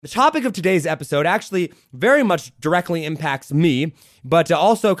The topic of today's episode actually very much directly impacts me, but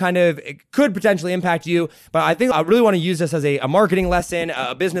also kind of it could potentially impact you. But I think I really want to use this as a marketing lesson,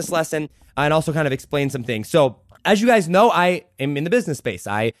 a business lesson, and also kind of explain some things. So as you guys know, I am in the business space.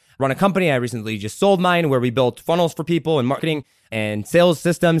 I run a company. I recently just sold mine where we built funnels for people and marketing and sales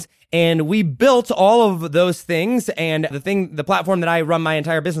systems. And we built all of those things. And the platform that I run my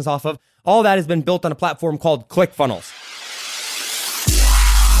entire business off of, all that has been built on a platform called ClickFunnels.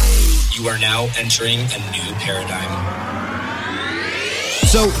 You are now entering a new paradigm.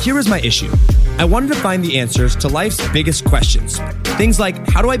 So here is my issue. I wanted to find the answers to life's biggest questions. Things like,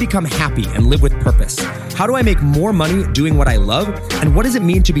 how do I become happy and live with purpose? How do I make more money doing what I love? And what does it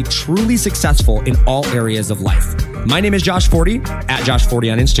mean to be truly successful in all areas of life? My name is Josh Forti, at Josh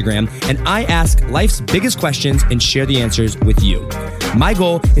Forti on Instagram, and I ask life's biggest questions and share the answers with you. My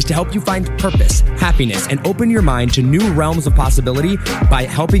goal is to help you find purpose, happiness, and open your mind to new realms of possibility by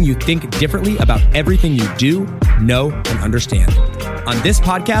helping you think differently about everything you do, know, and understand. On this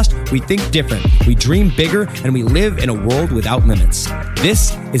podcast, we think different, we dream bigger, and we live in a world without limits.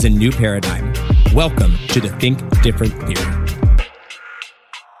 This is a new paradigm. Welcome to the Think Different Theory.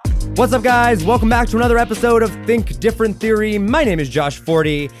 What's up, guys? Welcome back to another episode of Think Different Theory. My name is Josh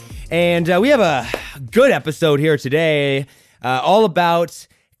Forti, and we have a good episode here today, all about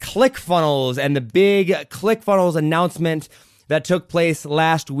ClickFunnels and the big ClickFunnels announcement that took place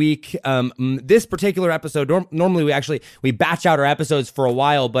last week. This particular episode, normally we batch out our episodes for a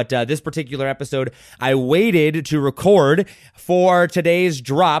while, but this particular episode, I waited to record for today's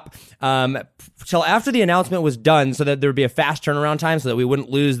drop till after the announcement was done so that there would be a fast turnaround time so that we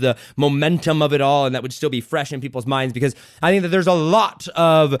wouldn't lose the momentum of it all and that would still be fresh in people's minds, because I think that there's a lot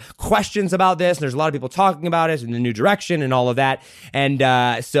of questions about this and there's a lot of people talking about it in the new direction and all of that. And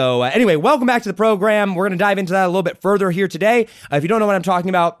anyway, welcome back to the program. We're going to dive into that a little bit further here today. If you don't know what I'm talking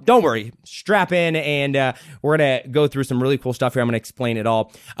about, don't worry. Strap in and we're going to go through some really cool stuff here. I'm going to explain it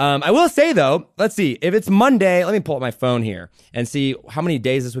all. I will say, though, let's see. If it's Monday, let me pull up my phone here and see how many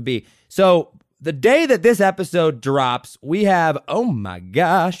days this would be. So the day that this episode drops, we have, oh my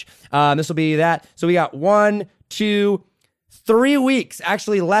gosh, this will be that. So we got 1, 2, 3 weeks,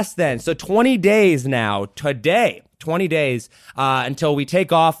 actually less than. So 20 days now today. 20 days until we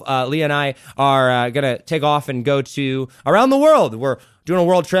take off. Leah and I are going to take off and go to around the world. We're doing a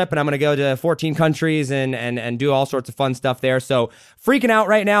world trip and I'm going to go to 14 countries and do all sorts of fun stuff there. So freaking out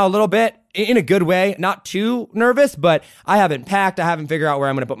right now a little bit in a good way, not too nervous, but I haven't packed. I haven't figured out where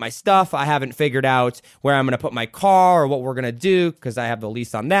I'm going to put my stuff. I haven't figured out where I'm going to put my car or what we're going to do because I have the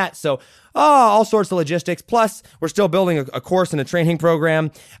lease on that. So all sorts of logistics. Plus, we're still building a course and a training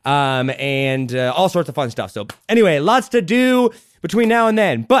program and all sorts of fun stuff. So anyway, lots to do between now and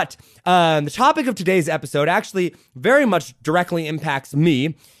then. But the topic of today's episode actually very much directly impacts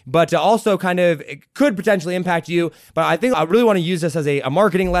me, but also kind of it could potentially impact you. But I think I really want to use this as a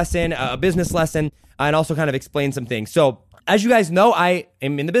marketing lesson, a business lesson, and also kind of explain some things. So as you guys know, I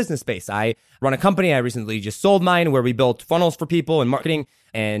am in the business space. I run a company. I recently just sold mine where we built funnels for people and marketing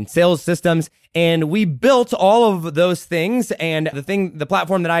and sales systems. And we built all of those things. And the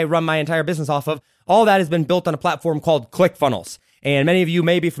platform that I run my entire business off of, all that has been built on a platform called ClickFunnels. And many of you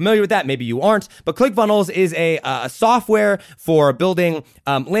may be familiar with that, maybe you aren't, but ClickFunnels is a software for building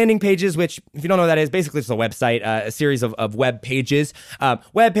landing pages, which, if you don't know what that is, basically it's a website, a series of web pages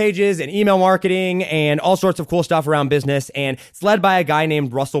and email marketing and all sorts of cool stuff around business. And it's led by a guy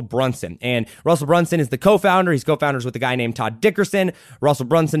named Russell Brunson. And Russell Brunson is the co-founder. He's co-founders with a guy named Todd Dickerson. Russell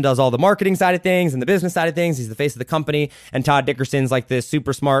Brunson does all the marketing side of things and the business side of things. He's the face of the company. And Todd Dickerson's like this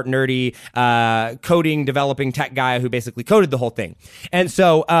super smart, nerdy, coding, developing tech guy who basically coded the whole thing. And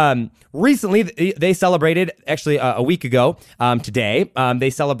so recently they celebrated, actually a week ago today, they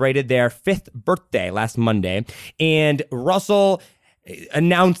celebrated their 5th birthday last Monday. And Russell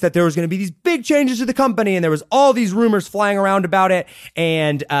announced that there was going to be these big changes to the company, and there was all these rumors flying around about it,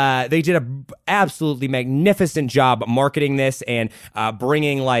 and they did a absolutely magnificent job marketing this and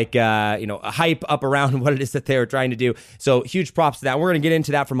bringing a hype up around what it is that they were trying to do. So huge props to that. We're going to get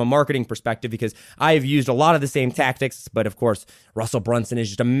into that from a marketing perspective because I've used a lot of the same tactics, but of course Russell Brunson is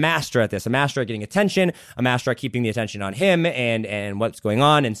just a master at this, a master at getting attention, a master at keeping the attention on him and what's going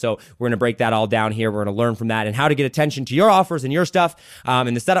on. And so we're going to break that all down here. We're going to learn from that and how to get attention to your offers and your stuff stuff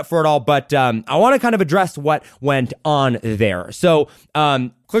and the setup for it all. But I want to kind of address what went on there. So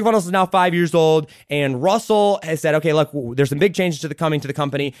ClickFunnels is now 5 years old, and Russell has said, okay, look, there's some big changes coming to the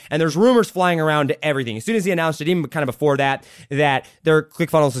company, and there's rumors flying around to everything. As soon as he announced it, even kind of before that their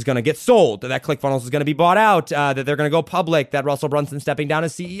ClickFunnels is going to get sold, that ClickFunnels is going to be bought out, that they're going to go public, that Russell Brunson's stepping down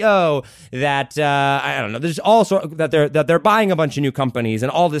as CEO, that I don't know, there's all sort that they're buying a bunch of new companies and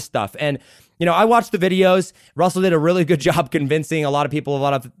all this stuff. And I watched the videos. Russell did a really good job convincing a lot of people, a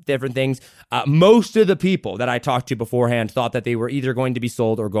lot of different things. Most of the people that I talked to beforehand thought that they were either going to be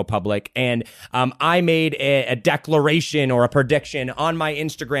sold or go public. And I made a declaration or a prediction on my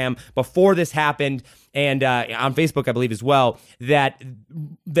Instagram before this happened, and on Facebook, I believe as well, that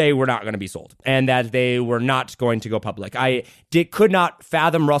they were not going to be sold and that they were not going to go public. I could not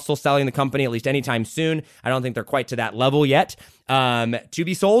fathom Russell selling the company, at least anytime soon. I don't think they're quite to that level yet to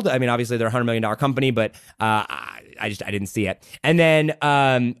be sold. I mean, obviously they're a $100 million company, but I didn't see it. And then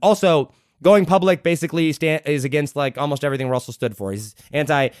also, going public basically is against like almost everything Russell stood for. He's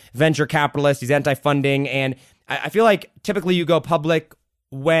anti-venture capitalist. He's anti-funding. And I feel like typically you go public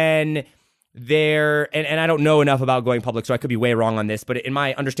when and I don't know enough about going public, so I could be way wrong on this, but in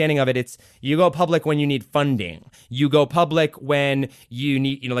my understanding of it, it's you go public when you need funding. You go public when you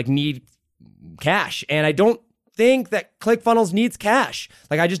need cash. And I don't think that ClickFunnels needs cash.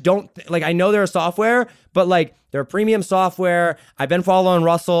 Like, I just don't, I know they're a software, but they're a premium software. I've been following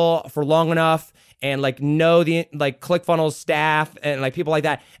Russell for long enough and know the ClickFunnels staff and people like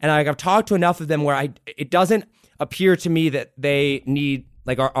that. And I've talked to enough of them where it doesn't appear to me that they need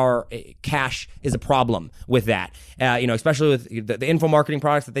our cash is a problem with that, especially with the info marketing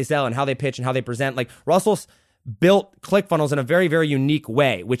products that they sell and how they pitch and how they present. Russell's built ClickFunnels in a very, very unique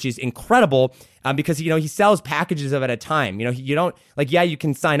way, which is incredible because, he sells packages of it at a time. You don't you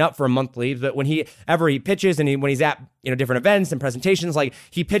can sign up for a monthly, but when he pitches and when he's at, different events and presentations,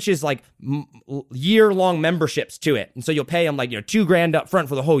 he pitches year-long memberships to it. And so you'll pay him $2,000 up front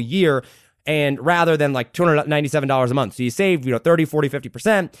for the whole year. And rather than $297 a month. So you save, 30, 40,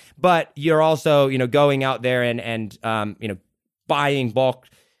 50%, but you're also, going out there and buying bulk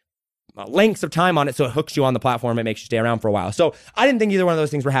lengths of time on it. So it hooks you on the platform. It makes you stay around for a while. So I didn't think either one of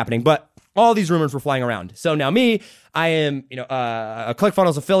those things were happening, but all these rumors were flying around. So now I am, a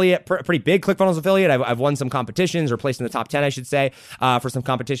ClickFunnels affiliate, pretty big ClickFunnels affiliate. I've won some competitions, or placed in the top 10, I should say, for some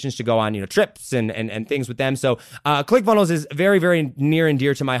competitions to go on, trips and things with them. So ClickFunnels is very, very near and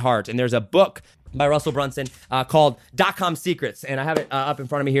dear to my heart. And there's a book by Russell Brunson called .com Secrets. And I have it up in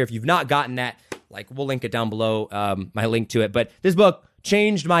front of me here. If you've not gotten that, we'll link it down below, my link to it. But this book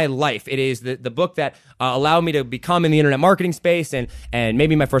changed my life. It is the book that allowed me to become in the internet marketing space and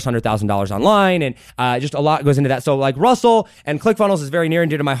maybe my first $100,000 online, and just a lot goes into that. So Russell and ClickFunnels is very near and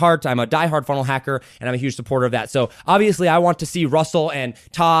dear to my heart. I'm a diehard funnel hacker, and I'm a huge supporter of that. So obviously I want to see Russell and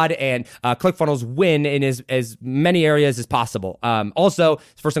Todd and ClickFunnels win in as many areas as possible. Also,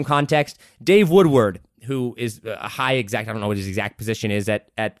 for some context, Dave Woodward, who is a high exec, I don't know what his exact position is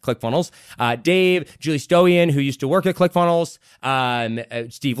at ClickFunnels. Dave, Julie Stoian, who used to work at ClickFunnels,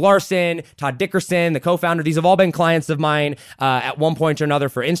 Steve Larson, Todd Dickerson, the co-founder. These have all been clients of mine at one point or another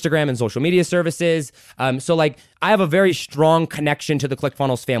for Instagram and social media services. So I have a very strong connection to the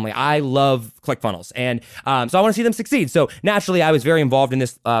ClickFunnels family. I love ClickFunnels. And so I want to see them succeed. So naturally, I was very involved in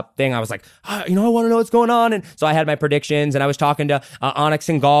this thing. I was like, I want to know what's going on. And so I had my predictions, and I was talking to Onyx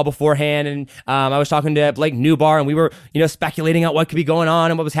and Gall beforehand. And I was talking to Blake Newbar, and we were, speculating out what could be going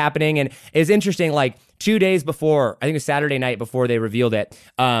on and what was happening. And it was interesting, 2 days before, I think it was Saturday night before they revealed it,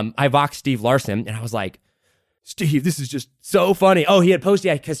 I voxed Steve Larson, and I was like, Steve, this is just so funny. Oh, he had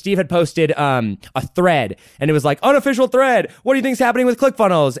posted, because Steve had posted a thread, and it was unofficial thread. What do you think's happening with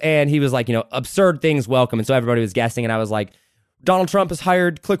ClickFunnels? And he was absurd things welcome. And so everybody was guessing, and I was like, Donald Trump has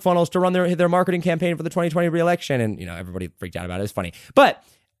hired ClickFunnels to run their marketing campaign for the 2020 re-election. And, everybody freaked out about it. It was funny. But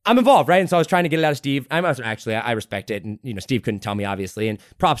I'm involved, right? And so I was trying to get it out of Steve. I respect it. And, Steve couldn't tell me, obviously. And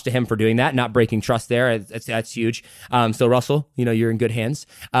props to him for doing that, not breaking trust there. That's huge. So Russell, you're in good hands.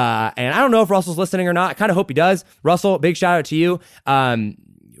 And I don't know if Russell's listening or not. I kind of hope he does. Russell, big shout out to you.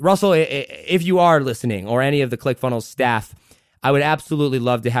 Russell, if you are listening, or any of the ClickFunnels staff, I would absolutely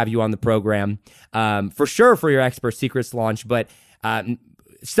love to have you on the program, for sure, for your Expert Secrets launch. But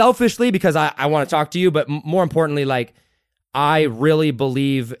selfishly, because I want to talk to you, but more importantly, I really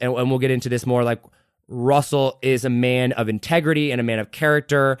believe, and we'll get into this more, Russell is a man of integrity and a man of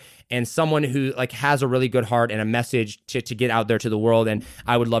character, and someone who has a really good heart and a message to get out there to the world. And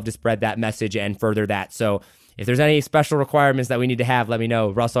I would love to spread that message and further that. So if there's any special requirements that we need to have, let me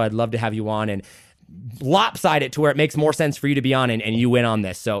know. Russell, I'd love to have you on and lopside it to where it makes more sense for you to be on and you win on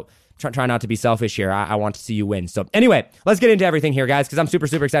this. So try not to be selfish here. I want to see you win. So anyway, let's get into everything here, guys, because I'm super,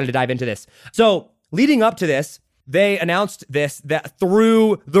 super excited to dive into this. So leading up to this, they announced that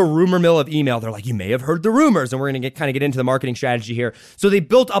through the rumor mill of email. They're like, you may have heard the rumors, and we're going to get into the marketing strategy here. So they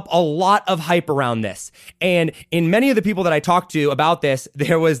built up a lot of hype around this. And in many of the people that I talked to about this,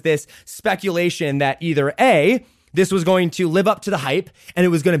 there was this speculation that either A, this was going to live up to the hype and it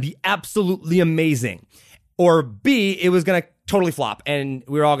was going to be absolutely amazing, or B, it was going to totally flop and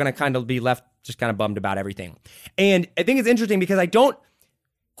we were all going to kind of be left just kind of bummed about everything. And I think it's interesting because I don't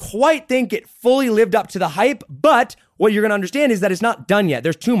quite think it fully lived up to the hype, but what you're going to understand is that it's not done yet.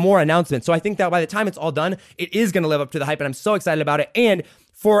 There's 2 more announcements. So I think that by the time it's all done, it is going to live up to the hype, and I'm so excited about it. And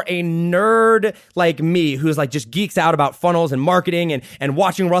for a nerd like me, who's like just geeks out about funnels and marketing and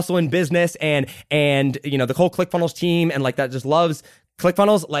watching Russell in business and you know, the whole ClickFunnels team and like that just loves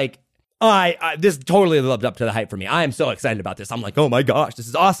ClickFunnels, like this totally lived up to the hype for me. I am so excited about this. I'm like, oh my gosh, this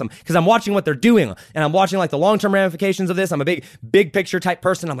is awesome. Because I'm watching what they're doing and I'm watching like the long-term ramifications of this. I'm a big picture type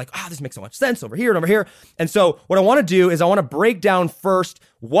person. I'm like, this makes so much sense over here and over here. And so what I want to do is I want to break down first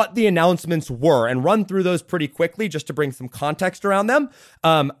what the announcements were and run through those pretty quickly just to bring some context around them.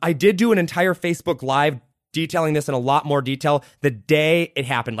 I did do an entire Facebook Live detailing this in a lot more detail the day it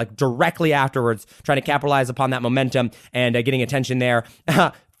happened, like directly afterwards, trying to capitalize upon that momentum and getting attention there.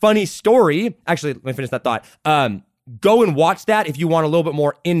 Funny story. Actually, let me finish that thought. Go and watch that if you want a little bit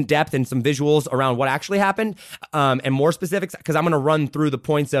more in-depth and some visuals around what actually happened and more specifics, because I'm going to run through the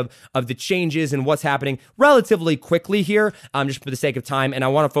points of the changes and what's happening relatively quickly here, just for the sake of time. And I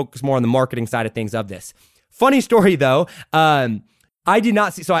want to focus more on the marketing side of things of this. Funny story, though. I did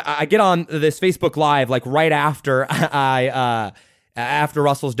not see. So I get on this Facebook Live like right after after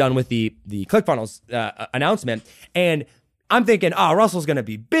Russell's done with the ClickFunnels announcement, and I'm thinking, Russell's going to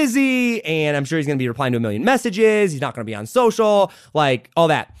be busy, and I'm sure he's going to be replying to a million messages. He's not going to be on social, like all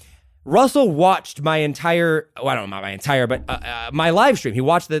that. Russell watched my entire, I don't know, not my entire, but my live stream. He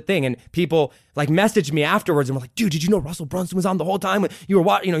watched the thing, and people like messaged me afterwards and were like, dude, did you know Russell Brunson was on the whole time? You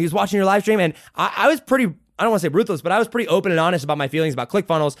were he was watching your live stream, and I was pretty, I don't want to say ruthless, but I was pretty open and honest about my feelings about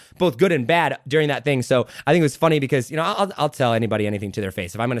ClickFunnels, both good and bad during that thing. So I think it was funny because, you know, I'll tell anybody anything to their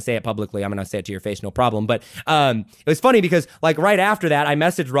face. If I'm going to say it publicly, I'm going to say it to your face, no problem. But it was funny because like right after that, I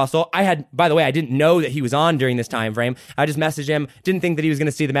messaged Russell. By the way, I didn't know that he was on during this time frame. I just messaged him, didn't think that he was going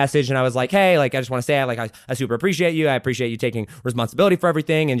to see the message. And I was like, hey, like, I just want to say, I super appreciate you. I appreciate you taking responsibility for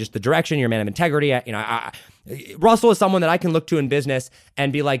everything and just the direction. You're a man of integrity. Russell is someone that I can look to in business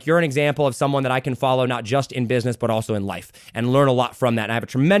and be like, you're an example of someone that I can follow, not just in business, but also in life, and learn a lot from that. And I have a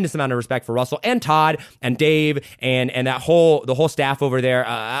tremendous amount of respect for Russell and Todd and Dave and the whole staff over there.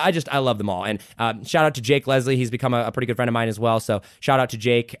 I love them all. And shout out to Jake Leslie. He's become a pretty good friend of mine as well. So shout out to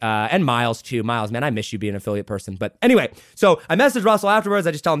Jake and Miles too. Miles, man, I miss you being an affiliate person. But anyway, so I messaged Russell afterwards.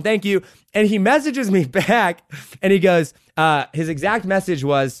 I just tell him thank you. And he messages me back and he goes, his exact message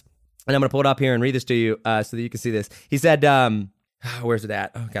was, and I'm going to pull it up here and read this to you so that you can see this. He said, where's it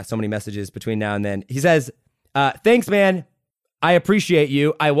at? Oh, got so many messages between now and then. He says, thanks, man. I appreciate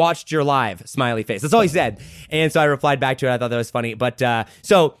you. I watched your live, smiley face. That's all he said. And so I replied back to it. I thought that was funny. But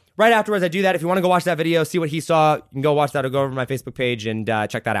so right afterwards, I do that. If you want to go watch that video, see what he saw, you can go watch that or go over to my Facebook page and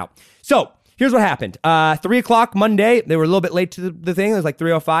check that out. So here's what happened. 3 o'clock Monday, they were a little bit late to the thing. It was like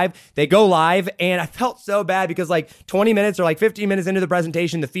 3:05. They go live, and I felt so bad because like 20 minutes or like 15 minutes into the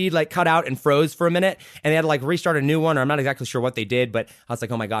presentation, the feed like cut out and froze for a minute, and they had to like restart a new one, or I'm not exactly sure what they did, but I was like,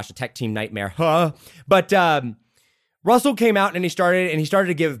 oh my gosh, a tech team nightmare. But Russell came out and he started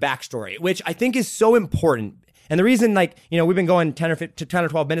to give backstory, which I think is so important. And the reason, like, you know, we've been going 10 or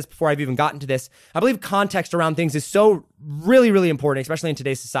 12 minutes before I've even gotten to this, I believe context around things is so really, really important, especially in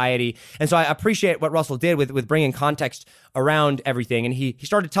today's society. And so I appreciate what Russell did with bringing context around everything. And he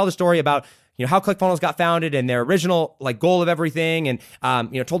started to tell the story about, you know, how ClickFunnels got founded and their original like goal of everything, and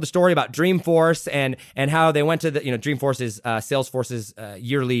told the story about Dreamforce and how they went to the, Dreamforce is Salesforce's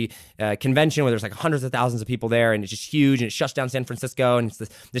yearly convention where there's like hundreds of thousands of people there, and it's just huge, and it shuts down San Francisco, and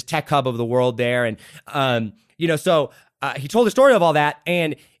it's this tech hub of the world there, and so he told the story of all that,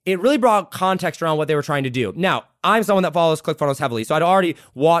 and it really brought context around what they were trying to do. Now, I'm someone that follows ClickFunnels heavily, so I'd already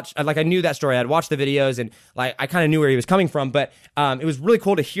watched, I knew that story. I'd watched the videos, and like I kind of knew where he was coming from, but it was really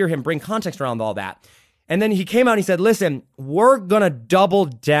cool to hear him bring context around all that. And then he came out and he said, listen, we're going to double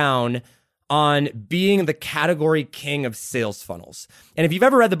down on being the category king of sales funnels. And if you've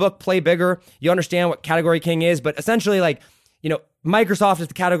ever read the book Play Bigger, you understand what category king is, but essentially, like, Microsoft is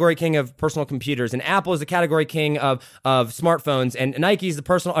the category king of personal computers, and Apple is the category king of smartphones, and Nike is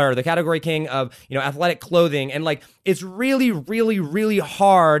the category king of athletic clothing, and like it's really, really, really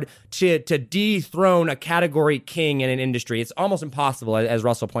hard to dethrone a category king in an industry. It's almost impossible, as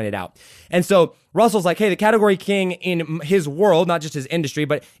Russell pointed out. And so Russell's like, hey, the category king in his world, not just his industry,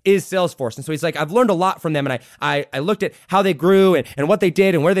 but is Salesforce. And so he's like, I've learned a lot from them, and I looked at how they grew and what they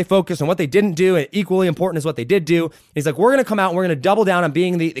did and where they focused and what they didn't do, and equally important is what they did do. And he's like, we're going to come out and we're going to double down on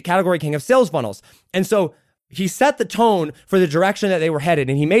being the category king of sales funnels. And so he set the tone for the direction that they were headed.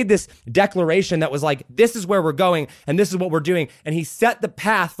 And he made this declaration that was like, this is where we're going and this is what we're doing. And he set the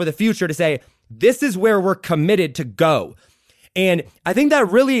path for the future to say, this is where we're committed to go. And I think that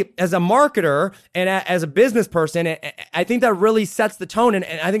really, as a marketer and as a business person, I think that really sets the tone. And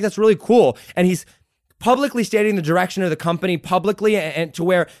I think that's really cool. And he's publicly stating the direction of the company publicly, and to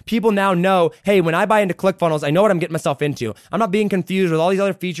where people now know, hey, when I buy into ClickFunnels, I know what I'm getting myself into. I'm not being confused with all these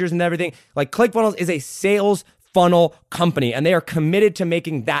other features and everything. Like, ClickFunnels is a sales funnel company, and they are committed to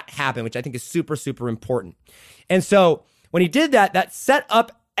making that happen, which I think is super, super important. And so when he did that, that set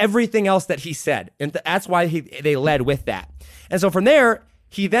up everything else that he said. And that's why they led with that. And so from there,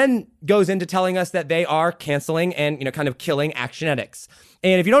 he then goes into telling us that they are canceling and, kind of killing ActionEdX.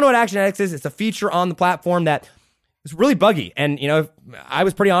 And if you don't know what ActionEdX is, it's a feature on the platform that is really buggy. And, I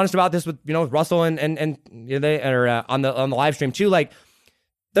was pretty honest about this with Russell and they are on the live stream too. Like,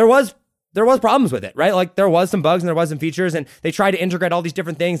 there was problems with it, right? Like, there was some bugs and there was some features, and they tried to integrate all these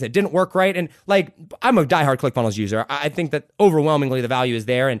different things that didn't work right. And like, I'm a diehard ClickFunnels user. I think that overwhelmingly the value is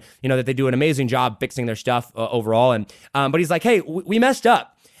there, and that they do an amazing job fixing their stuff overall. And but he's like, hey, we messed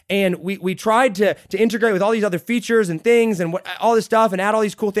up. And we tried to integrate with all these other features and things and all this stuff and add all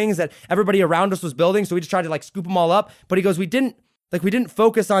these cool things that everybody around us was building. So we just tried to like scoop them all up. But he goes, we didn't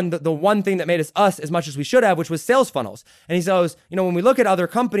focus on the one thing that made us as much as we should have, which was sales funnels. And he says, when we look at other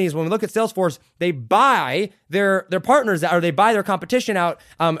companies, when we look at Salesforce, they buy their partners out, or they buy their competition out,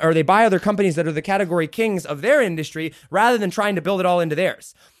 or they buy other companies that are the category kings of their industry, rather than trying to build it all into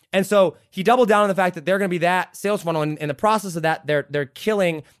theirs. And so he doubled down on the fact that they're going to be that sales funnel. And in the process of that, they're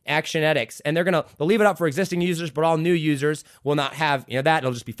killing ActionEdX, and they'll leave it up for existing users, but all new users will not have that.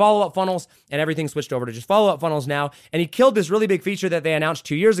 It'll just be follow-up funnels, and everything switched over to just follow-up funnels now. And he killed this really big feature that they announced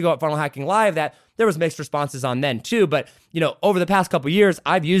 2 years ago at Funnel Hacking Live that there was mixed responses on then too. But over the past couple of years,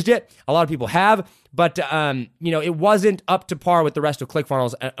 I've used it. A lot of people have, but it wasn't up to par with the rest of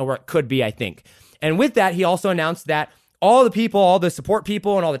ClickFunnels, or it could be, I think. And with that, he also announced that all the people, all the support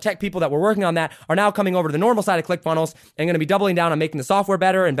people, and all the tech people that were working on that are now coming over to the normal side of ClickFunnels and going to be doubling down on making the software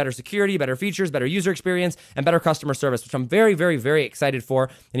better and better security, better features, better user experience, and better customer service, which I'm very, very, very excited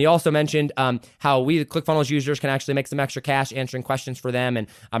for. And he also mentioned how we, the ClickFunnels users, can actually make some extra cash answering questions for them. And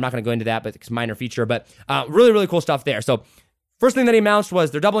I'm not going to go into that, but it's a minor feature. But really, really cool stuff there. So first thing that he announced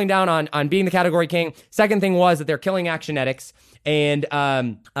was they're doubling down on being the category king. Second thing was that they're killing ActionEdX. And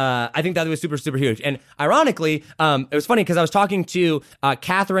I think that was super, super huge. And ironically, it was funny because I was talking to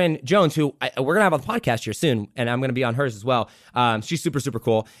Catherine Jones, who we're going to have on the podcast here soon, and I'm going to be on hers as well. She's super, super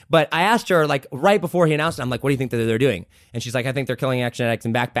cool. But I asked her, like, right before he announced it, I'm like, what do you think that they're doing? And she's like, I think they're killing ActionEdX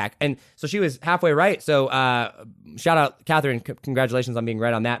and backpack. And so she was halfway right. So shout out, Catherine. Congratulations on being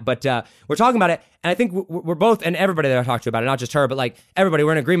right on that. But we're talking about it, and I think we're both, and everybody that I talked to about it, not just her, but like everybody,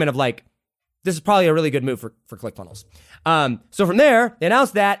 we're in agreement of like, this is probably a really good move for ClickFunnels. So from there, they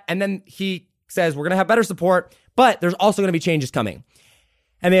announced that, and then he says, we're going to have better support, but there's also going to be changes coming.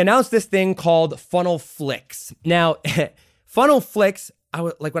 And they announced this thing called Funnel Flicks. Now, Funnel Flicks,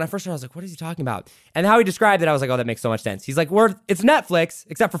 when I first started, I was like, what is he talking about? And how he described it, I was like, oh, that makes so much sense. He's like, it's Netflix,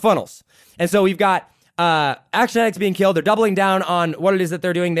 except for funnels. And so we've got ActionEdX being killed. They're doubling down on what it is that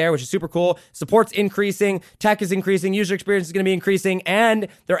they're doing there, which is super cool. Support's increasing, tech is increasing, user experience is going to be increasing, and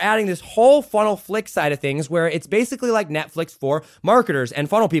they're adding this whole funnel flick side of things where it's basically like Netflix for marketers and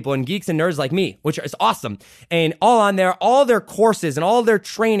funnel people and geeks and nerds like me, which is awesome. And all on there, all their courses and all their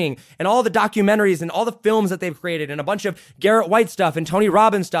training and all the documentaries and all the films that they've created and a bunch of Garrett White stuff and Tony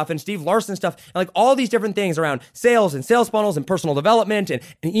Robbins stuff and Steve Larson stuff, and like all these different things around sales and sales funnels and personal development and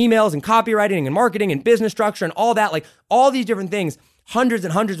emails and copywriting and marketing and business structure and all that, like all these different things, hundreds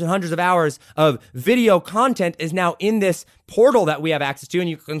and hundreds and hundreds of hours of video content is now in this portal that we have access to, and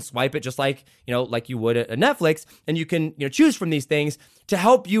you can swipe it just like you would at Netflix, and you can choose from these things to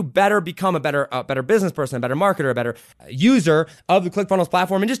help you better become a better business person, a better marketer, a better user of the ClickFunnels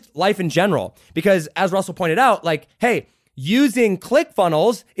platform, and just life in general. Because as Russell pointed out, like, hey, using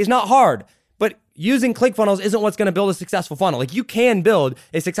ClickFunnels is not hard, but using ClickFunnels isn't what's going to build a successful funnel. Like, you can build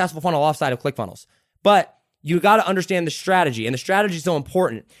a successful funnel offside of ClickFunnels, but you got to understand the strategy, and the strategy is so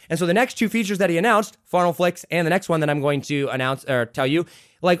important. And so the next two features that he announced, Funnelflix, and the next one that I'm going to announce or tell you,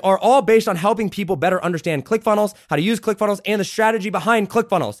 like, are all based on helping people better understand ClickFunnels, how to use ClickFunnels, and the strategy behind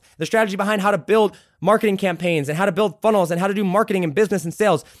ClickFunnels, the strategy behind how to build marketing campaigns and how to build funnels and how to do marketing and business and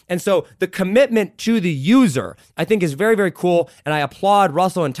sales. And so the commitment to the user, I think, is very, very cool. And I applaud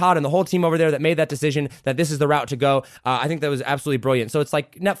Russell and Todd and the whole team over there that made that decision that this is the route to go. I think that was absolutely brilliant. So it's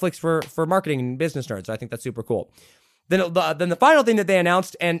like Netflix for marketing and business nerds. So I think that's super cool. Then the final thing that they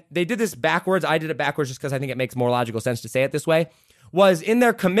announced, and they did this backwards. I did it backwards just because I think it makes more logical sense to say it this way, was in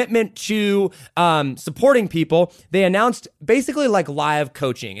their commitment to supporting people, they announced basically like live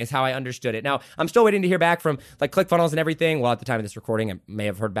coaching is how I understood it. Now, I'm still waiting to hear back from like ClickFunnels and everything. Well, at the time of this recording, I may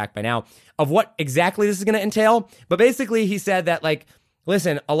have heard back by now of what exactly this is going to entail. But basically, he said that, like,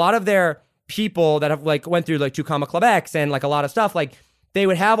 listen, a lot of their people that have like went through like 2 Comma Club X and like a lot of stuff, like, they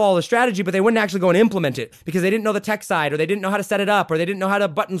would have all the strategy, but they wouldn't actually go and implement it because they didn't know the tech side, or they didn't know how to set it up, or they didn't know how the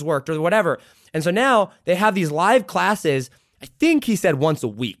buttons worked, or whatever. And so now they have these live classes. I think he said once a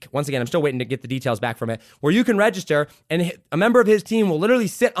week. Once again, I'm still waiting to get the details back from it, where you can register and a member of his team will literally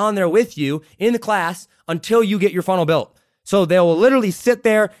sit on there with you in the class until you get your funnel built. So they will literally sit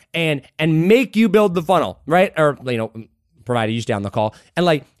there and make you build the funnel, right? Or, you know, provided you stay on the call, and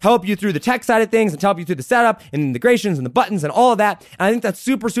like help you through the tech side of things and help you through the setup and integrations and the buttons and all of that. And I think that's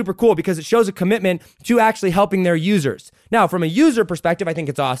super, super cool because it shows a commitment to actually helping their users. Now, from a user perspective, I think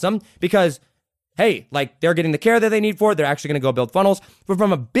it's awesome because, hey, like, they're getting the care that they need for it. They're actually going to go build funnels. But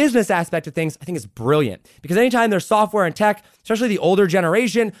from a business aspect of things, I think it's brilliant because anytime there's software and tech, especially the older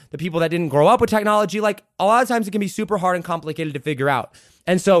generation, the people that didn't grow up with technology, like, a lot of times it can be super hard and complicated to figure out.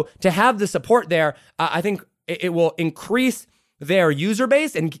 And so to have the support there, I think it will increase their user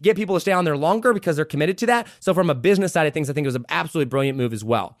base and get people to stay on there longer because they're committed to that. So from a business side of things, I think it was an absolutely brilliant move as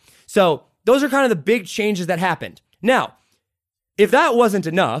well. So those are kind of the big changes that happened. Now, if that wasn't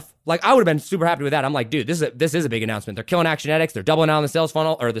enough, like, I would have been super happy with that. I'm like, dude, this is a big announcement. They're killing Actionetics. They're doubling down on the sales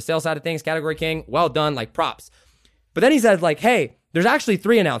funnel or the sales side of things. Category King, well done, like, props. But then he said, like, hey, there's actually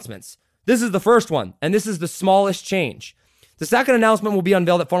 3 announcements. This is the first one, and this is the smallest change. The second announcement will be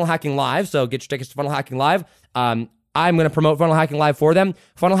unveiled at Funnel Hacking Live, so get your tickets to Funnel Hacking Live. I'm going to promote Funnel Hacking Live for them.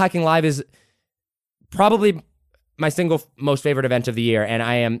 Funnel Hacking Live is probably my single most favorite event of the year, and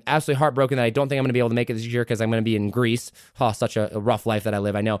I am absolutely heartbroken that I don't think I'm going to be able to make it this year because I'm going to be in Greece. Oh, such a rough life that I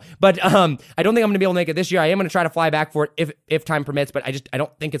live, I know. But I don't think I'm going to be able to make it this year. I am going to try to fly back for it if time permits, but I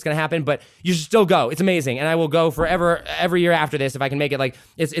don't think it's going to happen. But you should still go. It's amazing, and I will go forever, every year after this if I can make it. Like,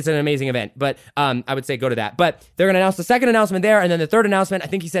 it's an amazing event. But I would say go to that. But they're going to announce the second announcement there, and then the third announcement, I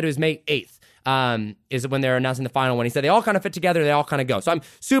think he said it was May 8th. Is when they're announcing the final one. He said they all kind of fit together. They all kind of go. So I'm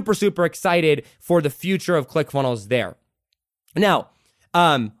super, super excited for the future of ClickFunnels there. Now,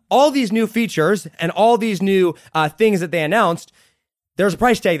 all these new features and all these new things that they announced, there's a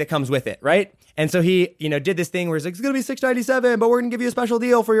price tag that comes with it, right? And so he, did this thing where he's like, it's going to be $697, but we're going to give you a special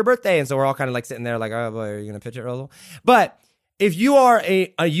deal for your birthday. And so we're all kind of like sitting there like, oh boy, are you going to pitch it, Russell? But if you are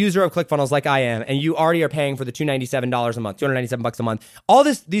a user of ClickFunnels like I am, and you already are paying for the $297 a month, $297 a month, all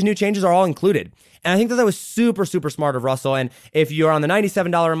these new changes are all included. And I think that was super, super smart of Russell. And if you're on the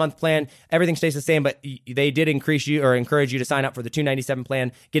 $97 a month plan, everything stays the same, but they did encourage you to sign up for the $297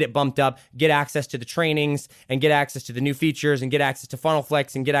 plan, get it bumped up, get access to the trainings, and get access to the new features, and get access to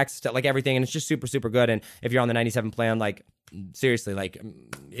Funnelflix, and get access to like everything. And it's just super, super good. And if you're on the 97 plan, like, seriously, like,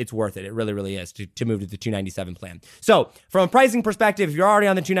 it's worth it. It really, really is to move to the 297 plan. So from a pricing perspective, if you're already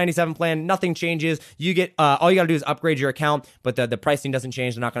on the 297 plan, nothing changes. You get, all you got to do is upgrade your account, but the pricing doesn't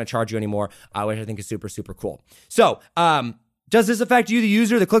change. They're not going to charge you anymore, which I think is super, super cool. So, does this affect you, the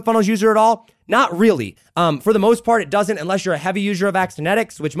user, the ClickFunnels user at all? Not really. For the most part, it doesn't, unless you're a heavy user of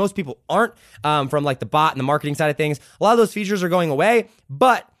Actionetics, which most people aren't, from like the bot and the marketing side of things. A lot of those features are going away,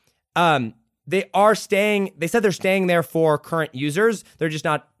 but, they said they're staying there for current users. They're just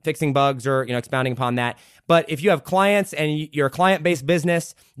not fixing bugs or, expounding upon that. But if you have clients and you're a client-based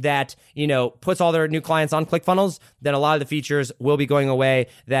business that, puts all their new clients on ClickFunnels, then a lot of the features will be going away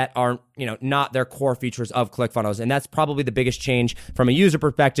that are, not their core features of ClickFunnels. And that's probably the biggest change from a user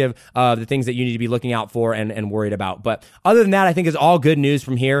perspective of the things that you need to be looking out for and worried about. But other than that, I think is all good news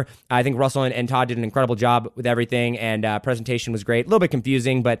from here. I think Russell and Todd did an incredible job with everything, and presentation was great. A little bit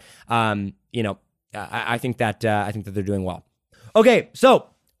confusing, but, I think that they're doing well. Okay, so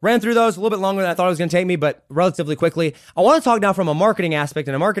ran through those a little bit longer than I thought it was going to take me, but relatively quickly. I want to talk now from a marketing aspect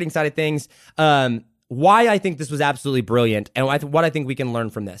and a marketing side of things, why I think this was absolutely brilliant and what I think we can learn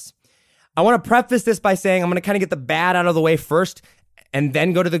from this. I want to preface this by saying I'm going to kind of get the bad out of the way first and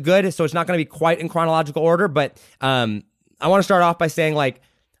then go to the good, so it's not going to be quite in chronological order, but I want to start off by saying, like,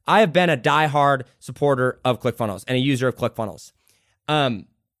 I have been a diehard supporter of ClickFunnels and a user of ClickFunnels.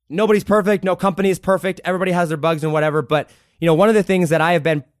 Nobody's perfect. No company is perfect. Everybody has their bugs and whatever. But, one of the things that I have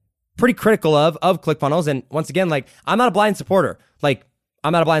been pretty critical of ClickFunnels, and once again, like, I'm not a blind supporter. Like,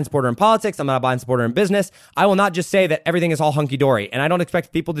 I'm not a blind supporter in politics. I'm not a blind supporter in business. I will not just say that everything is all hunky-dory. And I don't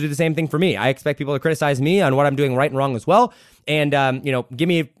expect people to do the same thing for me. I expect people to criticize me on what I'm doing right and wrong as well. And, give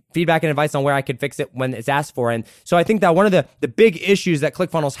me feedback and advice on where I could fix it when it's asked for. And so I think that one of the big issues that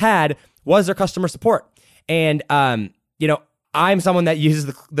ClickFunnels had was their customer support. And, I'm someone that uses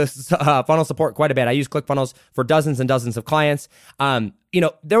the funnel support quite a bit. I use ClickFunnels for dozens and dozens of clients.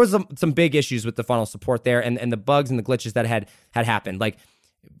 There was some big issues with the funnel support there and the bugs and the glitches that had happened. Like,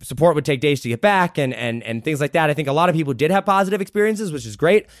 support would take days to get back and things like that. I think a lot of people did have positive experiences, which is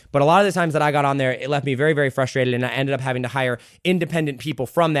great. But a lot of the times that I got on there, it left me very, very frustrated. And I ended up having to hire independent people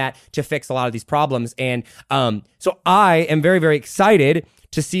from that to fix a lot of these problems. And so I am very, very excited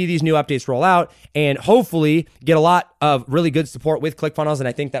to see these new updates roll out and hopefully get a lot of really good support with ClickFunnels. And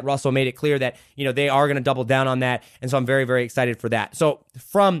I think that Russell made it clear that, they are going to double down on that. And so I'm very, very excited for that. So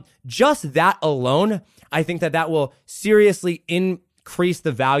from just that alone, I think that will seriously increase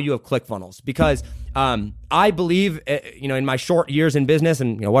the value of ClickFunnels because I believe, in my short years in business,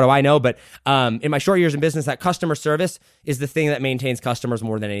 and what do I know, but in my short years in business, that customer service is the thing that maintains customers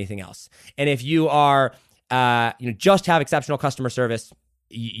more than anything else. And if you are, just have exceptional customer service,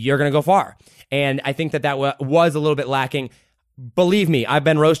 you're going to go far. And I think that was a little bit lacking. Believe me, I've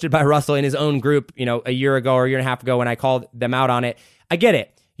been roasted by Russell in his own group, a year ago or a year and a half ago when I called them out on it. I get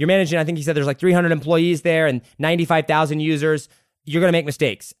it. You're managing, I think he said there's like 300 employees there and 95,000 users. You're going to make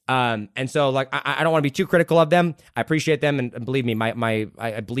mistakes. And so like, I don't want to be too critical of them. I appreciate them. And believe me,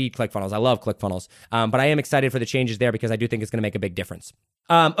 I bleed ClickFunnels. I love ClickFunnels. But I am excited for the changes there because I do think it's going to make a big difference.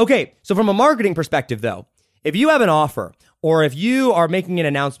 Okay. So from a marketing perspective though, if you have an offer or if you are making an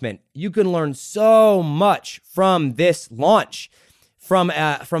announcement, you can learn so much from this launch from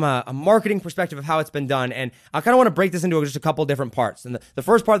a marketing perspective of how it's been done. And I kind of want to break this into just a couple different parts. And the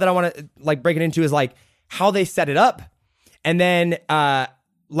first part that I want to break it into is like how they set it up and then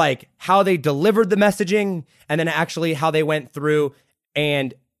like how they delivered the messaging and then actually how they went through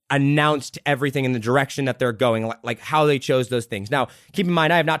and announced everything in the direction that they're going, like how they chose those things. Now, keep in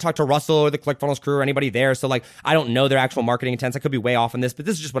mind, I have not talked to Russell or the ClickFunnels crew or anybody there. So like, I don't know their actual marketing intents. I could be way off on this, but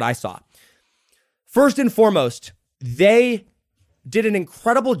this is just what I saw. First and foremost, they did an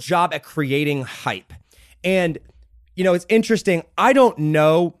incredible job at creating hype. And, it's interesting. I don't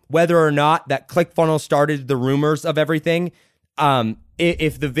know whether or not that ClickFunnels started the rumors of everything.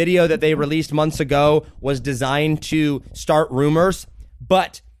 If the video that they released months ago was designed to start rumors,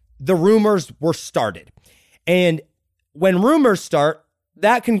 but the rumors were started. And when rumors start,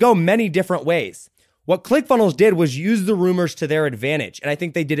 that can go many different ways. What ClickFunnels did was use the rumors to their advantage. And I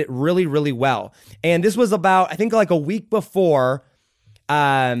think they did it really, really well. And this was about, I think like a week before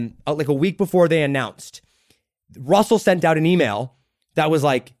they announced. Russell sent out an email that was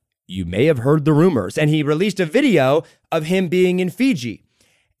like, you may have heard the rumors. And he released a video of him being in Fiji.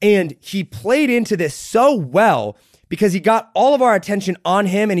 And he played into this so well because he got all of our attention on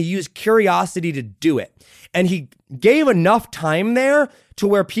him and he used curiosity to do it. And he gave enough time there to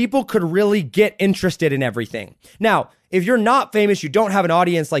where people could really get interested in everything. Now, if you're not famous, you don't have an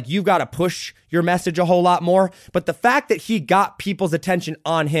audience, like you've got to push your message a whole lot more. But the fact that he got people's attention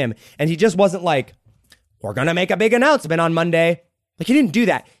on him and he just wasn't like, we're going to make a big announcement on Monday. Like he didn't do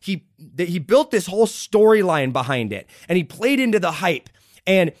that. He built this whole storyline behind it and he played into the hype.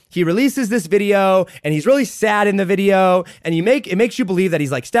 And he releases this video and he's really sad in the video and it makes you believe that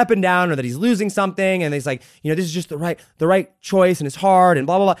he's like stepping down or that he's losing something. And he's like, this is just the right choice and it's hard and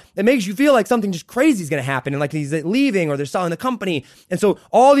blah, blah, blah. It makes you feel like something just crazy is going to happen and like he's leaving or they're selling the company. And so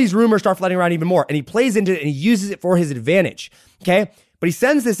all these rumors start flooding around even more and he plays into it and he uses it for his advantage. Okay. But he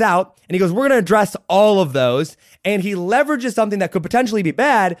sends this out and he goes, we're going to address all of those. And he leverages something that could potentially be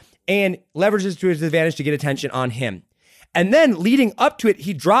bad and leverages to his advantage to get attention on him. And then leading up to it,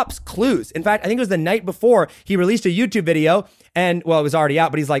 he drops clues. In fact, I think it was the night before he released a YouTube video and, well, it was already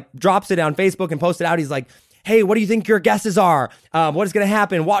out, but he's like, drops it on Facebook and posts it out. He's like, hey, what do you think your guesses are? What is going to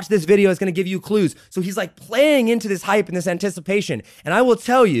happen? Watch this video. It's going to give you clues. So he's like playing into this hype and this anticipation. And I will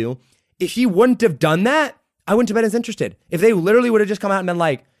tell you, if he wouldn't have done that, I wouldn't have been as interested. If they literally would have just come out and been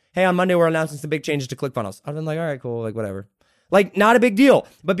like, hey, on Monday, we're announcing some big changes to ClickFunnels. I'd been like, all right, cool, like whatever. Like, not a big deal.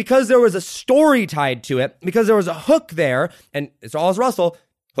 But because there was a story tied to it, because there was a hook there, and it's all as Russell,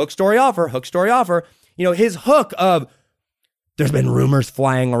 hook, story, offer, his hook of, there's been rumors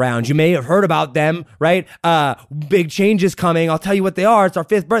flying around. You may have heard about them, right? Big changes coming. I'll tell you what they are. It's our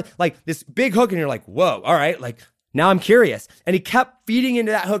 5th birth. Like, this big hook, and you're like, whoa, all right, like, Now I'm curious. And he kept feeding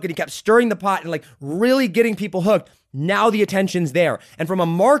into that hook and he kept stirring the pot and like really getting people hooked. Now the attention's there. And from a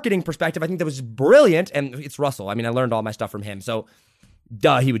marketing perspective, I think that was brilliant. And it's Russell. I mean, I learned all my stuff from him. So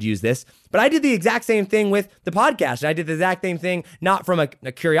duh, he would use this. But I did the exact same thing with the podcast. And I did the exact same thing, not from a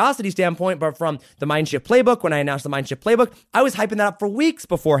curiosity standpoint, but from the Mindshift Playbook. When I announced the Mindshift Playbook, I was hyping that up for weeks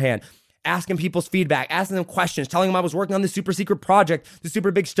beforehand, asking people's feedback, asking them questions, telling them I was working on this super secret project, the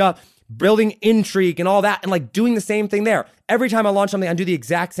super big stuff, building intrigue and all that, and like doing the same thing there. Every time I launch something, I do the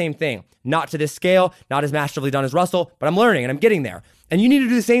exact same thing. Not to this scale, not as masterfully done as Russell, but I'm learning and I'm getting there. And you need to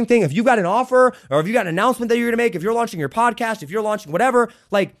do the same thing. If you've got an offer or if you got an announcement that you're going to make, if you're launching your podcast, if you're launching whatever,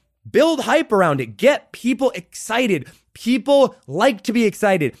 like build hype around it. Get people excited. People like to be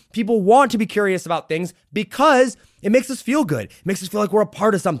excited. People want to be curious about things because it makes us feel good. It makes us feel like we're a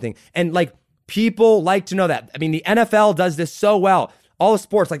part of something. And like people like to know that. I mean, the NFL does this so well. All the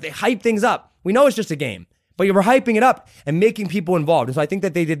sports, like they hype things up. We know it's just a game, but you're hyping it up and making people involved. And so I think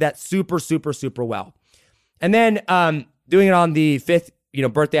that they did that super, super, super well. And then doing it on the 5th,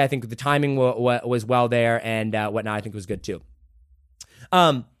 birthday, I think the timing was well there and whatnot. I think was good too.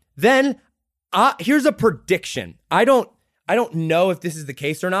 Then here's a prediction. I don't know if this is the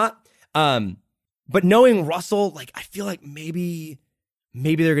case or not. But knowing Russell, like I feel like maybe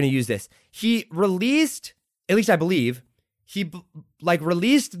they're going to use this. He released, at least I believe,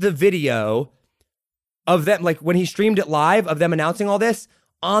 released the video of them, like when he streamed it live of them announcing all this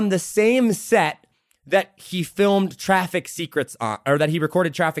on the same set that he filmed Traffic Secrets on, or that he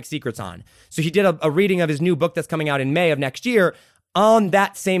recorded Traffic Secrets on. So he did a reading of his new book that's coming out in May of next year on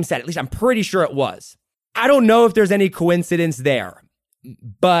that same set. At least I'm pretty sure it was. I don't know if there's any coincidence there,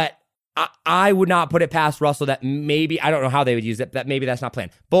 but I would not put it past Russell that maybe, I don't know how they would use it, that maybe that's not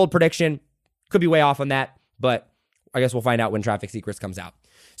planned. Bold prediction, could be way off on that, but I guess we'll find out when Traffic Secrets comes out.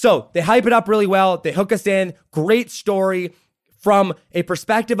 So they hype it up really well. They hook us in. Great story. From a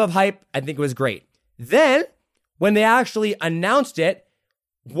perspective of hype, I think it was great. Then when they actually announced it,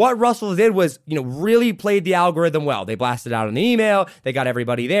 what Russell did was, really played the algorithm well. They blasted out an email. They got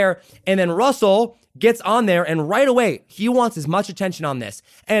everybody there. And then Russell gets on there and right away, he wants as much attention on this.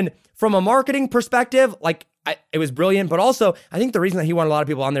 And from a marketing perspective, it was brilliant, but also I think the reason that he wanted a lot of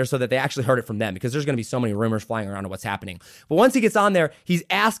people on there so that they actually heard it from them, because there's going to be so many rumors flying around of what's happening. But once he gets on there, he's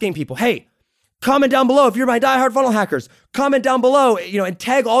asking people, hey, comment down below if you're my diehard funnel hackers. Comment down below, and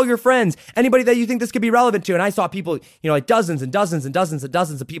tag all your friends, anybody that you think this could be relevant to. And I saw people, like dozens and dozens and dozens and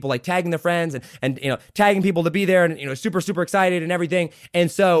dozens of people like tagging their friends and tagging people to be there and super, super excited and everything.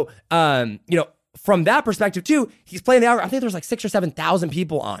 And so, from that perspective too, he's playing the algorithm. I think there's like 6,000 or 7,000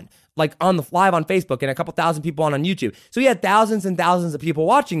 people on the live on Facebook and a couple thousand people on YouTube. So he had thousands and thousands of people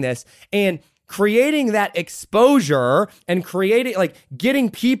watching this and creating that exposure and getting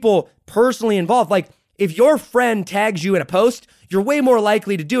people personally involved. Like if your friend tags you in a post, you're way more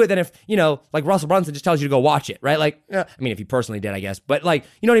likely to do it than if, like Russell Brunson just tells you to go watch it, right? If he personally did, I guess, but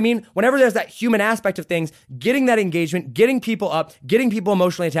you know what I mean? Whenever there's that human aspect of things, getting that engagement, getting people up, getting people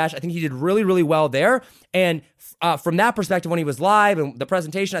emotionally attached, I think he did really, really well there. And from that perspective, when he was live and the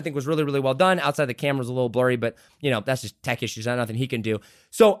presentation, I think was really, really well done. Outside the camera was a little blurry, but that's just tech issues. Not nothing he can do.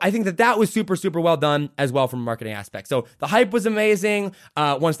 So I think that was super, super well done as well from a marketing aspect. So the hype was amazing.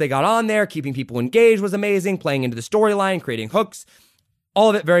 Once they got on there, keeping people engaged was amazing. Playing into the storyline, creating hooks, all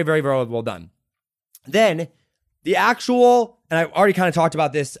of it very, very, very well done. Then the actual, and I already kind of talked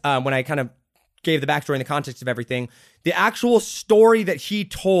about this when I kind of gave the backstory and the context of everything. The actual story that he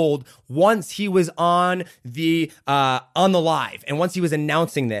told once he was on the live and once he was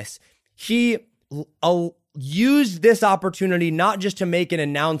announcing this, he used this opportunity not just to make an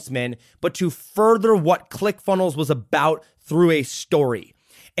announcement, but to further what ClickFunnels was about through a story.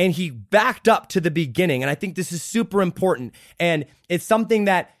 And he backed up to the beginning. And I think this is super important. And it's something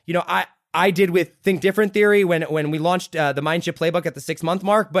that, I did with Think Different Theory when we launched the Mindshift Playbook at the 6-month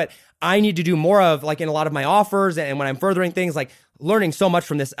mark, but I need to do more of in a lot of my offers and when I'm furthering things, learning so much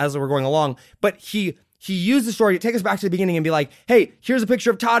from this as we're going along. But he used the story to take us back to the beginning and be like, hey, here's a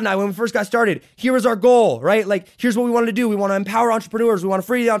picture of Todd and I when we first got started. Here was our goal, right? Here's what we wanted to do. We want to empower entrepreneurs. We want to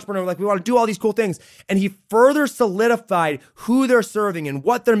free the entrepreneur. We want to do all these cool things. And he further solidified who they're serving and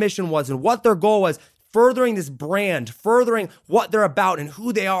what their mission was and what their goal was, furthering this brand, furthering what they're about and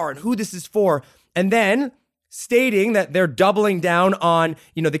who they are and who this is for. And then stating that they're doubling down on,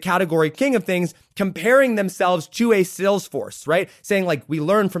 the category king of things, comparing themselves to a Salesforce, right? Saying we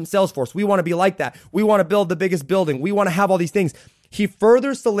learned from Salesforce. We want to be like that. We want to build the biggest building. We want to have all these things. He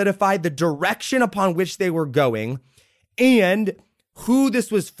further solidified the direction upon which they were going and who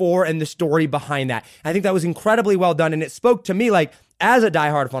this was for and the story behind that. I think that was incredibly well done. And it spoke to me as a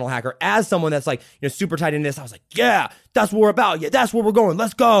diehard funnel hacker, as someone that's like, super tight in this, I was like, yeah, that's what we're about. Yeah, that's where we're going.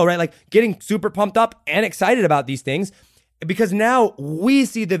 Let's go, right? Like getting super pumped up and excited about these things because now we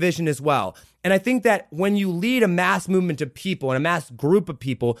see the vision as well. And I think that when you lead a mass movement of people and a mass group of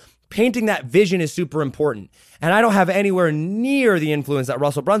people, painting that vision is super important. And I don't have anywhere near the influence that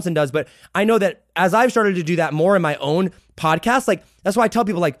Russell Brunson does, but I know that as I've started to do that more in my own podcast, like that's why I tell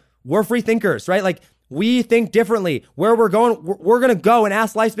people like, we're free thinkers, right? Like we think differently. Where we're going, we're going to go and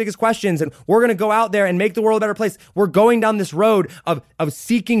ask life's biggest questions, and we're going to go out there and make the world a better place. We're going down this road of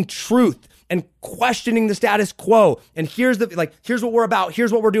seeking truth and questioning the status quo. And here's what we're about.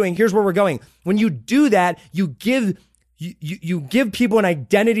 Here's what we're doing. Here's where we're going. When you do that, you give people an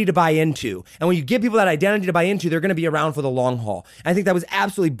identity to buy into. And when you give people that identity to buy into, they're going to be around for the long haul. And I think that was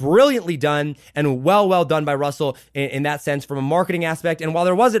absolutely brilliantly done and well done by Russell in that sense from a marketing aspect. And while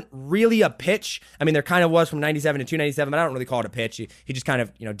there wasn't really a pitch, I mean, there kind of was from 97 to 297, but I don't really call it a pitch. He just kind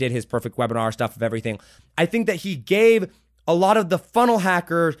of, did his perfect webinar stuff of everything. I think that he gave a lot of the funnel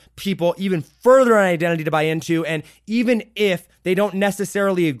hacker people even further an identity to buy into. And even if they don't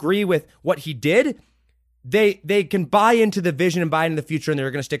necessarily agree with what he did, they can buy into the vision and buy into the future, and they're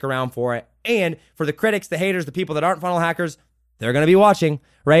going to stick around for it. And for the critics, the haters, the people that aren't funnel hackers, they're going to be watching,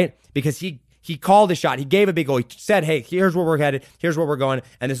 right? Because he called a shot. He gave a big goal. He said, hey, here's where we're headed. Here's where we're going.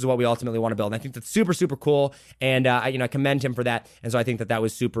 And this is what we ultimately want to build. And I think that's super, super cool. And I commend him for that. And so I think that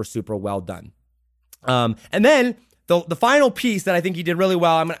was super, super well done. And then the final piece that I think he did really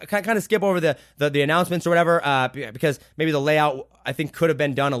well, I'm going to kind of skip over the announcements or whatever, because maybe the layout I think could have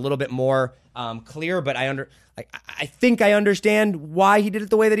been done a little bit more clear, but I think I understand why he did it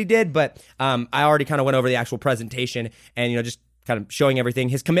the way that he did, but I already kind of went over the actual presentation and, just kind of showing everything,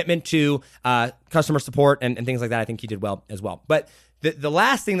 his commitment to customer support and things like that. I think he did well as well. But the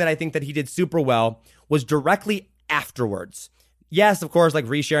last thing that I think that he did super well was directly afterwards. Yes, of course, like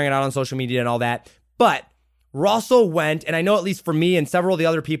resharing it out on social media and all that, but Russell went, and I know at least for me and several of the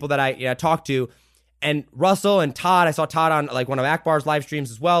other people that I talked to, and Russell and Todd, I saw Todd on like one of Akbar's live streams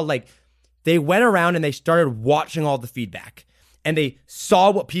as well, like they went around and they started watching all the feedback and they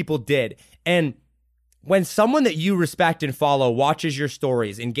saw what people did. And when someone that you respect and follow watches your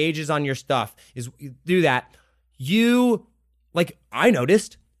stories, engages on your stuff, do that, I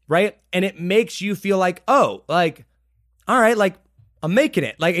noticed, right? And it makes you feel like, oh, like, all right, like I'm making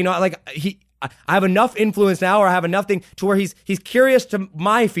it. Like, I have enough influence now, or I have enough thing to where he's curious to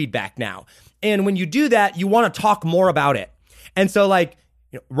my feedback now. And when you do that, you want to talk more about it. And so like,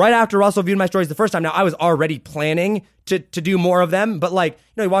 right after Russell viewed my stories the first time, now I was already planning to do more of them, but like,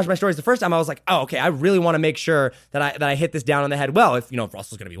 he watched my stories the first time, I was like, oh, okay, I really want to make sure that I hit this down on the head well, if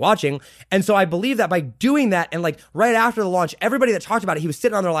Russell's going to be watching. And so I believe that by doing that, and like right after the launch, everybody that talked about it, he was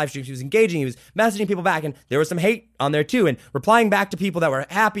sitting on their live streams, he was engaging, he was messaging people back, and there was some hate on there too, and replying back to people that were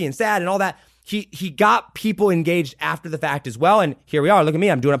happy and sad and all that. He got people engaged after the fact as well. And here we are. Look at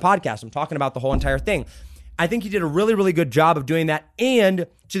me. I'm doing a podcast. I'm talking about the whole entire thing. I think he did a really, really good job of doing that. And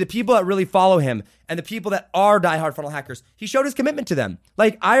to the people that really follow him and the people that are diehard funnel hackers, he showed his commitment to them.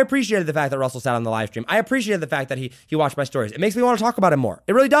 Like, I appreciated the fact that Russell sat on the live stream. I appreciated the fact that he watched my stories. It makes me want to talk about him more.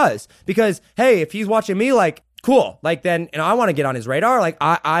 It really does. Because, hey, if he's watching me, like, cool. Like, then, I want to get on his radar. Like,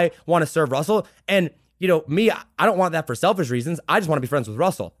 I want to serve Russell. And me, I don't want that for selfish reasons. I just want to be friends with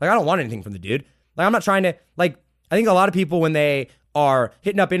Russell. Like, I don't want anything from the dude. Like, I'm not trying to, like, I think a lot of people, when they are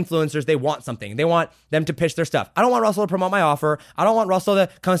hitting up influencers, they want something. They want them to pitch their stuff. I don't want Russell to promote my offer. I don't want Russell to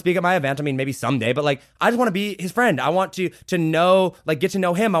come speak at my event. I mean, maybe someday, but like, I just want to be his friend. I want to know, like, get to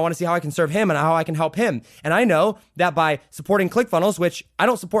know him. I want to see how I can serve him and how I can help him. And I know that by supporting ClickFunnels, which I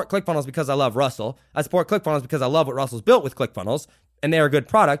don't support ClickFunnels because I love Russell. I support ClickFunnels because I love what Russell's built with ClickFunnels, and they're a good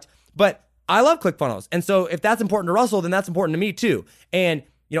product. But I love ClickFunnels. And so if that's important to Russell, then that's important to me too. And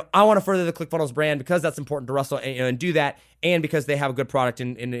I want to further the ClickFunnels brand because that's important to Russell and do that, and because they have a good product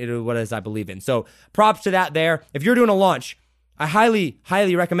in what it is I believe in. So props to that there. If you're doing a launch, I highly,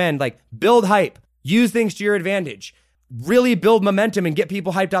 highly recommend, like, build hype, use things to your advantage, really build momentum and get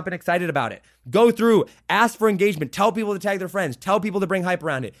people hyped up and excited about it. Go through, ask for engagement, tell people to tag their friends, tell people to bring hype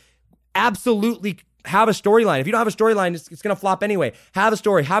around it. Absolutely have a storyline. If you don't have a storyline, it's going to flop anyway. Have a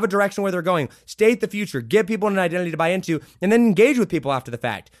story, have a direction where they're going, state the future, give people an identity to buy into, and then engage with people after the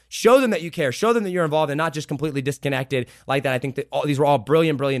fact. Show them that you care, show them that you're involved and not just completely disconnected like that. I think that these were all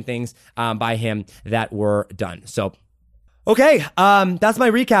brilliant, brilliant things by him that were done. So, okay, that's my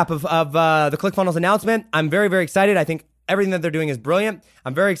recap of the ClickFunnels announcement. I'm very, very excited. I think everything that they're doing is brilliant.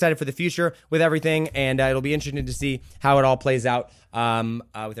 I'm very excited for the future with everything, and it'll be interesting to see how it all plays out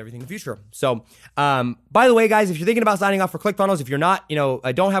with everything in the future. So, by the way, guys, if you're thinking about signing up for ClickFunnels, if you're not,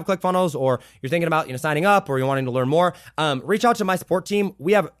 don't have ClickFunnels, or you're thinking about, signing up, or you're wanting to learn more, reach out to my support team.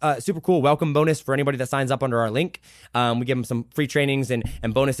 We have a super cool welcome bonus for anybody that signs up under our link. We give them some free trainings and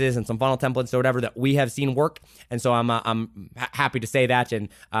bonuses and some funnel templates or whatever that we have seen work. And so I'm happy to say that. And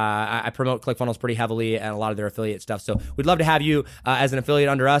I promote ClickFunnels pretty heavily and a lot of their affiliate stuff. So we'd love to have you as an affiliate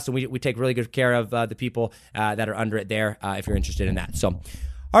under us. And we take really good care of the people that are under it there if you're interested in that. So,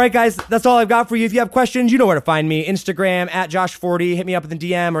 all right, guys, that's all I've got for you. If you have questions, you know where to find me. Instagram @Josh40. Hit me up in the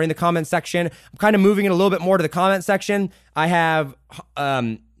DM or in the comment section. I'm kind of moving it a little bit more to the comment section. I have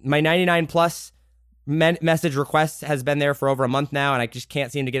my 99 plus message requests has been there for over a month now, and I just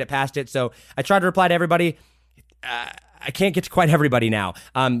can't seem to get it past it. So I try to reply to everybody. I can't get to quite everybody now,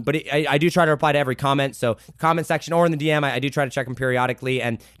 but I do try to reply to every comment. So comment section or in the DM, I do try to check them periodically.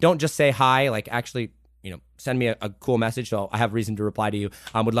 And don't just say hi, like actually, send me a cool message so I have reason to reply to you.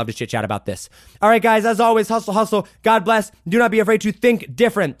 Would love to chit chat about this. All right, guys, as always, hustle, hustle. God bless. Do not be afraid to think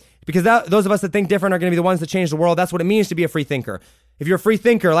different, because those of us that think different are going to be the ones that change the world. That's what it means to be a free thinker. If you're a free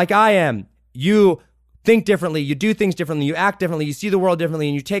thinker like I am, you think differently, you do things differently, you act differently, you see the world differently,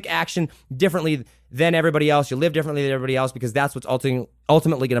 and you take action differently than everybody else. You live differently than everybody else, because that's what's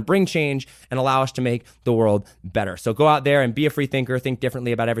ultimately going to bring change and allow us to make the world better. So go out there and be a free thinker. Think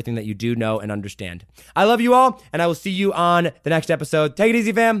differently about everything that you do know and understand. I love you all, and I will see you on the next episode. Take it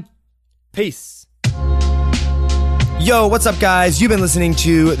easy, fam. Peace. Yo, what's up, guys? You've been listening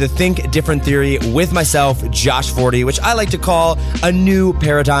to the Think Different Theory with myself, Josh Forti, which I like to call a new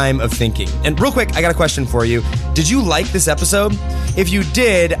paradigm of thinking. And real quick, I got a question for you. Did you like this episode? If you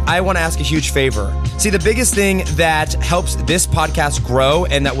did, I want to ask a huge favor. See, the biggest thing that helps this podcast grow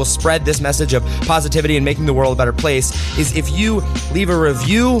and that will spread this message of positivity and making the world a better place is if you leave a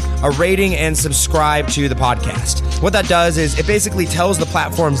review, a rating, and subscribe to the podcast. What that does is it basically tells the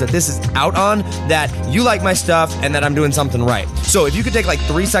platforms that this is out on that you like my stuff and that I'm doing something right. So if you could take like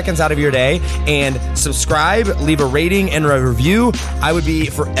 3 seconds out of your day and subscribe, leave a rating and a review, I would be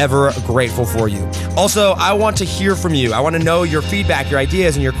forever grateful for you. Also, I want to hear from you. I want to know your feedback, your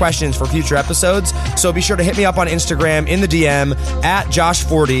ideas, and your questions for future episodes. So be sure to hit me up on Instagram in the DM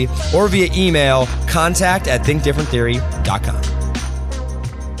 @Josh40 or via email contact@thinkdifferenttheory.com.